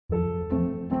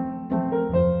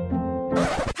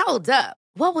Hold up.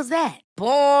 What was that?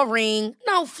 Boring.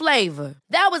 No flavor.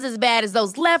 That was as bad as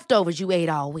those leftovers you ate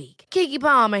all week. Keke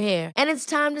Palmer here, and it's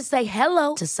time to say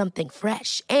hello to something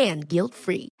fresh and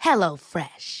guilt-free. Hello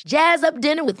Fresh. Jazz up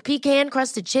dinner with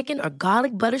pecan-crusted chicken or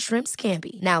garlic butter shrimp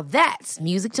scampi. Now that's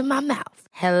music to my mouth.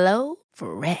 Hello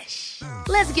Fresh.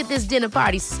 Let's get this dinner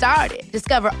party started.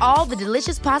 Discover all the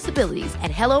delicious possibilities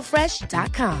at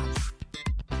hellofresh.com.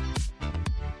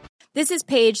 This is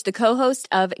Paige, the co-host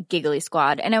of Giggly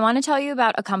Squad, and I want to tell you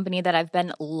about a company that I've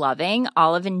been loving,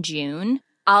 Olive & June.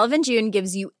 Olive & June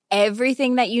gives you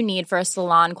everything that you need for a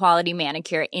salon-quality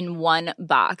manicure in one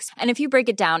box. And if you break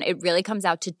it down, it really comes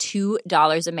out to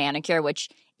 $2 a manicure, which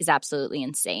is absolutely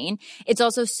insane. It's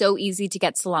also so easy to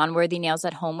get salon-worthy nails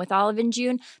at home with Olive &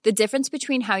 June. The difference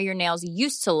between how your nails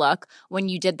used to look when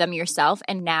you did them yourself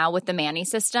and now with the Mani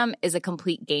system is a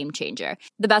complete game changer.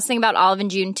 The best thing about Olive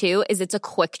 & June, too, is it's a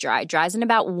quick dry. Dries in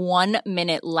about 1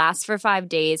 minute, lasts for 5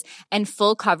 days, and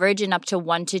full coverage in up to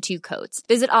 1 to 2 coats.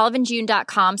 Visit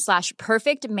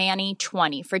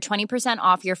oliveandjune.com/perfectmani20 for 20%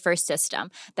 off your first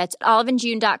system. That's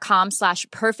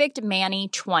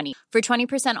oliveandjune.com/perfectmani20 for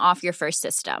 20% off your first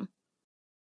system.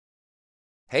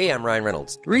 Hey, I'm Ryan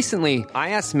Reynolds. Recently, I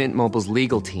asked Mint Mobile's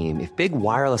legal team if big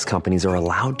wireless companies are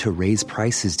allowed to raise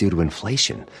prices due to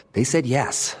inflation. They said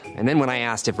yes. And then when I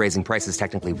asked if raising prices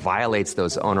technically violates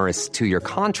those onerous 2-year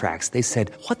contracts, they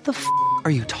said, "What the f***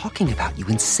 are you talking about, you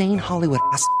insane Hollywood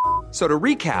ass?" So to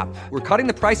recap, we're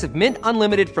cutting the price of Mint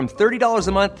Unlimited from $30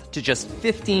 a month to just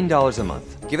 $15 a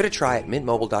month. Give it a try at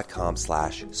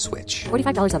mintmobile.com/switch.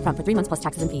 $45 up front for 3 months plus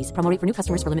taxes and fees. Promo rate for new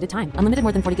customers for limited time. Unlimited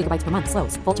more than 40 gigabytes per month.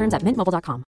 Slows full terms at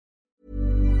mintmobile.com.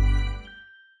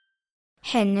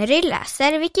 Henry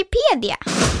läser Wikipedia.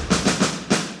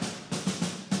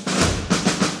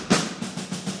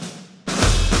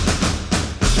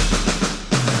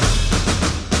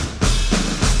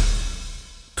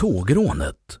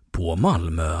 Tågrånet på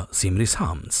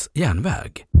Malmö-Simrishamns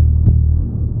järnväg.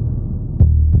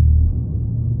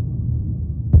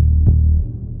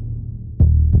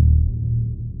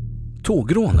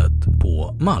 Tågrånet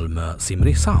på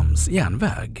Malmö-Simrishamns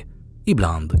järnväg,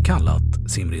 ibland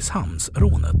kallat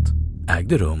Simrishamnsrånet,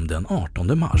 ägde rum den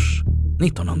 18 mars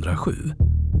 1907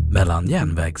 mellan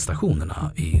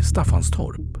järnvägsstationerna i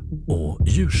Staffanstorp och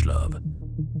Djurslöv.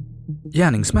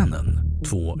 Gärningsmännen,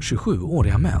 2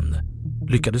 27-åriga män,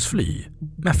 lyckades fly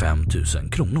med 5 000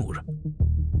 kronor.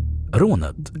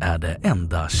 Rånet är det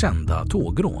enda kända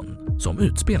tågrån som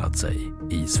utspelat sig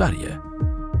i Sverige.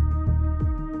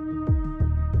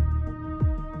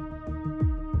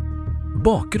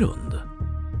 Bakgrund: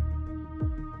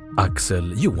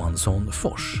 Axel Johansson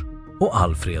Fors och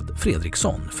Alfred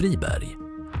Fredriksson Friberg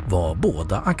var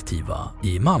båda aktiva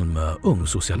i Malmö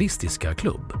Ungsocialistiska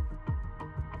klubb.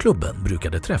 Klubben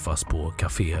brukade träffas på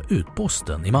Café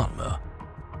Utposten i Malmö.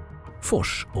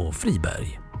 Fors och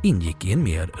Friberg ingick i en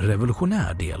mer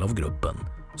revolutionär del av gruppen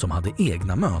som hade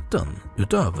egna möten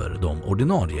utöver de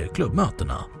ordinarie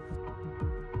klubbmötena.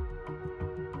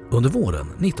 Under våren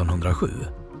 1907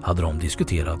 hade de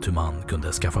diskuterat hur man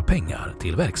kunde skaffa pengar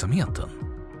till verksamheten.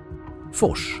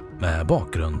 Fors, med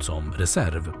bakgrund som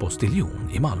reservpostiljon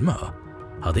i Malmö,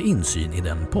 hade insyn i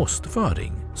den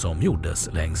postföring som gjordes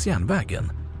längs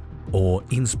järnvägen, och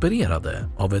inspirerade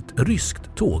av ett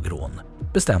ryskt tågrån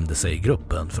bestämde sig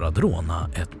gruppen för att råna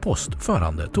ett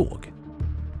postförande tåg.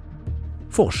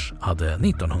 Fors hade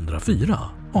 1904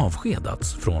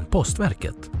 avskedats från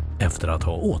Postverket efter att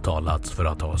ha åtalats för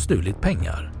att ha stulit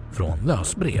pengar från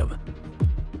lösbrev.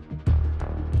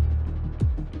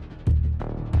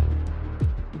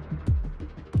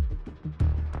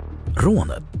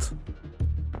 Rånet.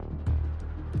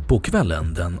 På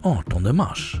kvällen den 18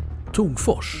 mars tog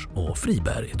Fors och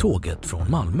Friberg tåget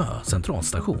från Malmö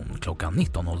centralstation klockan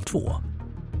 19.02.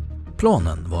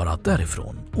 Planen var att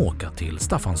därifrån åka till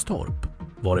Staffanstorp,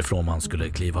 varifrån man skulle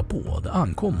kliva på det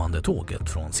ankommande tåget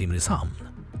från Simrishamn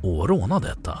och råna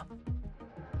detta.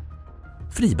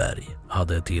 Friberg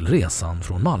hade till resan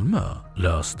från Malmö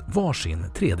löst varsin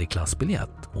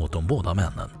 3D-klassbiljett åt de båda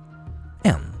männen.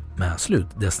 En med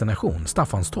slutdestination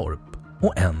Staffanstorp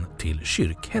och en till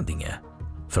Kyrkhäddinge,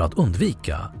 för att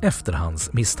undvika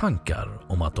efterhands misstankar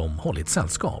om att de hållit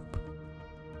sällskap.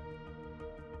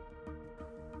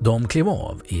 De klev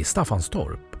av i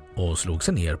Staffanstorp och slog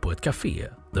sig ner på ett café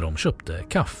där de köpte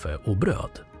kaffe och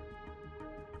bröd.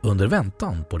 Under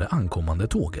väntan på det ankommande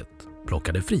tåget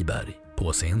plockade Friberg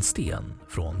på sig en sten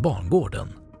från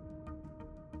barngården.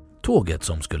 Tåget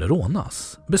som skulle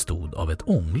rånas bestod av ett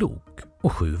ånglok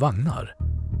och 7 vagnar,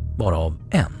 varav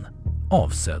en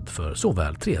avsedd för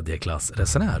såväl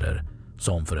 3D-klassresenärer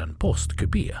som för en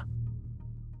postkupé.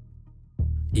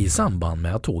 I samband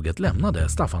med att tåget lämnade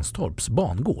Staffanstorps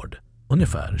bangård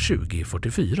ungefär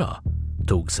 20:44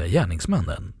 tog sig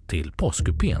gärningsmännen till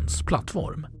postkupéns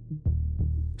plattform.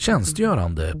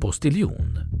 Tjänstgörande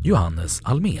postiljon Johannes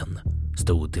Almén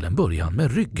stod till en början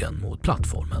med ryggen mot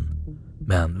plattformen,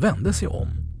 men vände sig om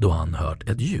då han hört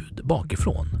ett ljud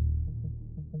bakifrån.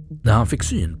 När han fick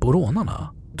syn på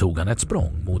rånarna tog han ett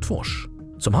språng mot Fors,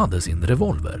 som hade sin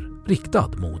revolver riktad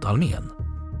mot Almén.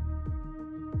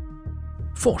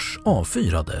 Fors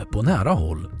avfyrade på nära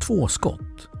håll 2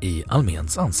 skott i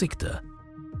Alméns ansikte.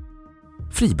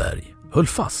 Friberg höll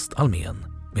fast Almén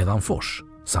medan Fors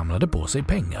samlade på sig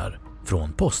pengar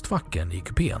från postfacken i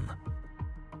kupén.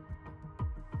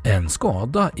 En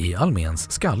skada i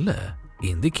Alméns skalle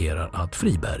indikerar att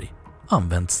Friberg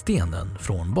använt stenen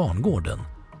från bangården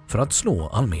för att slå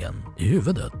Almén i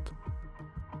huvudet.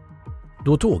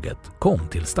 Då tåget kom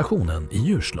till stationen i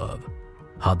Djurslöv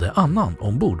hade annan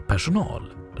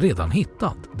ombordpersonal redan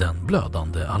hittat den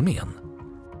blödande Almén.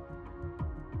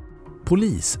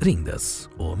 Polis ringdes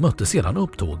och mötte sedan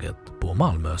upp tåget på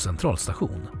Malmö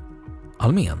centralstation.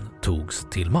 Almén togs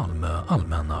till Malmö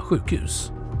allmänna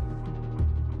sjukhus.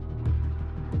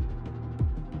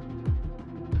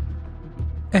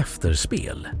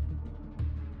 Efterspel.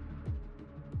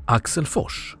 Axel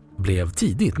Fors blev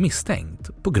tidigt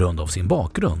misstänkt på grund av sin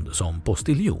bakgrund som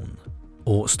postiljon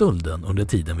och stölden under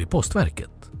tiden vid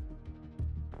postverket.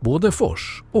 Både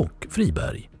Fors och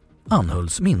Friberg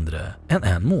anhölls mindre än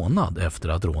 1 månad efter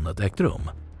att rånet ägt rum.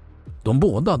 De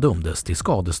båda dömdes till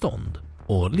skadestånd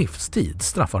och livstid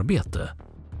straffarbete.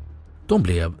 De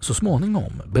blev så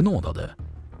småningom benådade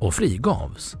och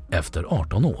frigavs efter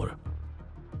 18 år.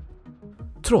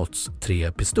 Trots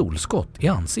 3 pistolskott i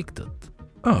ansiktet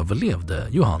överlevde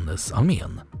Johannes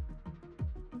Almén.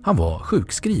 Han var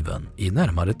sjukskriven i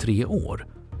närmare 3 år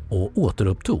och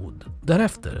återupptog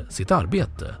därefter sitt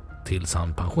arbete tills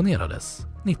han pensionerades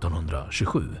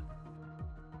 1927.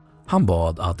 Han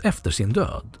bad att efter sin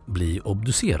död bli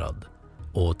obducerad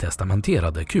och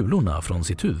testamenterade kulorna från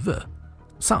sitt huvud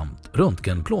samt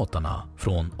röntgenplåtarna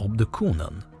från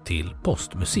obduktionen till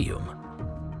Postmuseum.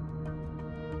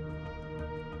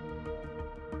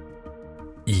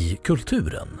 I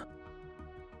kulturen.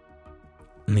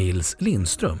 Nils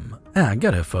Lindström,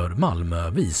 ägare för Malmö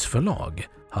Visförlag,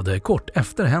 hade kort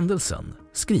efter händelsen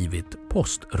skrivit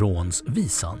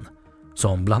Postrånsvisan,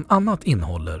 som bland annat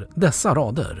innehåller dessa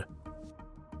rader.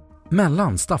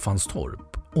 Mellan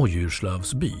Staffanstorp och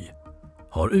Djurslövs by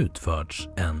har utförts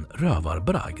en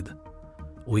rövarbragd,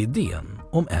 och idén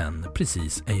om en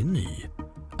precis ej ny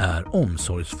är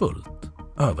omsorgsfullt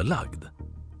överlagd.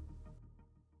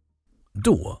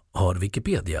 Då har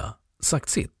Wikipedia sagt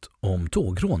sitt om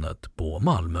tågrånet på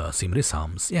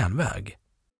Malmö-Simrishamns järnväg.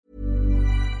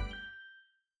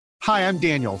 Hi, I'm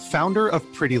Daniel, founder of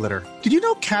Pretty Litter. Did you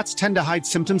know cats tend to hide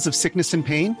symptoms of sickness and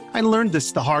pain? I learned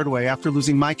this the hard way after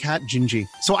losing my cat, Gingy.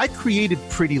 So I created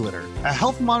Pretty Litter, a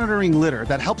health monitoring litter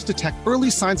that helps detect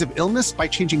early signs of illness by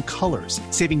changing colors,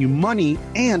 saving you money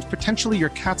and potentially your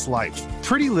cat's life.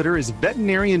 Pretty Litter is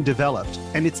veterinarian developed,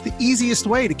 and it's the easiest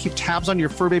way to keep tabs on your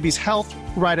fur baby's health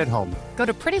right at home. Go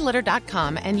to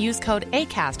prettylitter.com and use code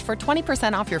ACAST for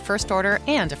 20% off your first order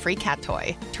and a free cat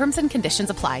toy. Terms and conditions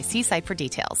apply. See site for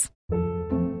details.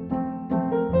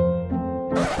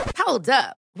 Hold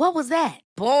up. What was that?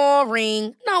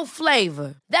 Boring. No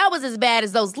flavor. That was as bad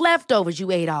as those leftovers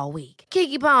you ate all week.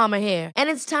 Keke Palmer here, and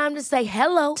it's time to say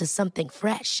hello to something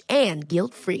fresh and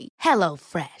guilt-free. Hello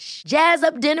Fresh. Jazz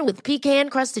up dinner with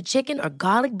pecan-crusted chicken or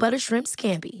garlic butter shrimp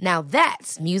scampi. Now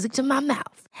that's music to my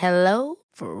mouth. Hello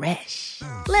Fresh.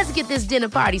 Let's get this dinner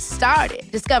party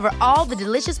started. Discover all the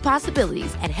delicious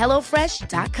possibilities at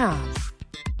hellofresh.com.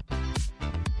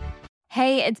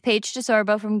 Hey, it's Paige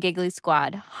DeSorbo from Giggly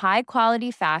Squad. High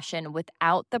quality fashion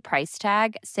without the price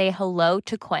tag. Say hello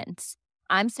to Quince.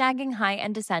 I'm snagging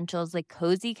high-end essentials like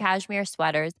cozy cashmere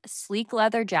sweaters, sleek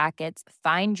leather jackets,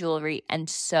 fine jewelry, and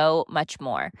so much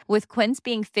more. With Quince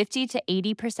being 50 to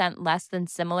 80% less than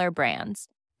similar brands.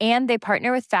 And they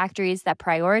partner with factories that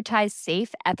prioritize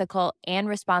safe, ethical, and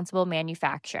responsible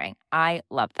manufacturing. I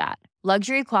love that.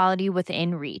 Luxury quality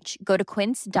within reach. Go to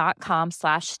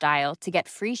quince.com/style to get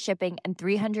free shipping and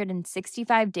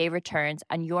 365-day returns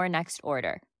on your next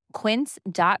order.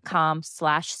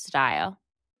 Quince.com/style.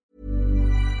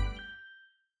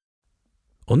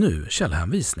 Och nu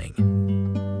källhänvisning.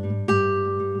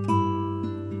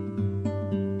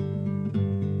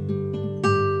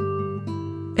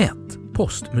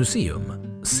 Postmuseum,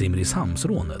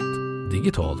 Simrishamnsrånet,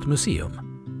 digitalt museum.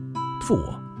 2.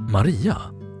 Maria,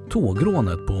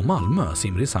 tågrånet på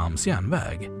Malmö-Simrishamns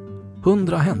järnväg.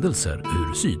 100 händelser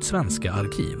ur Sydsvenska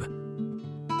arkiv.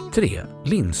 3.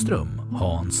 Lindström,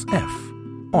 Hans F.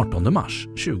 18 mars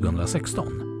 2016.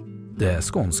 Det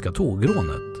skånska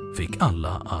tågrånet fick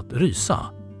alla att rysa.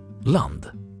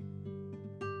 Land.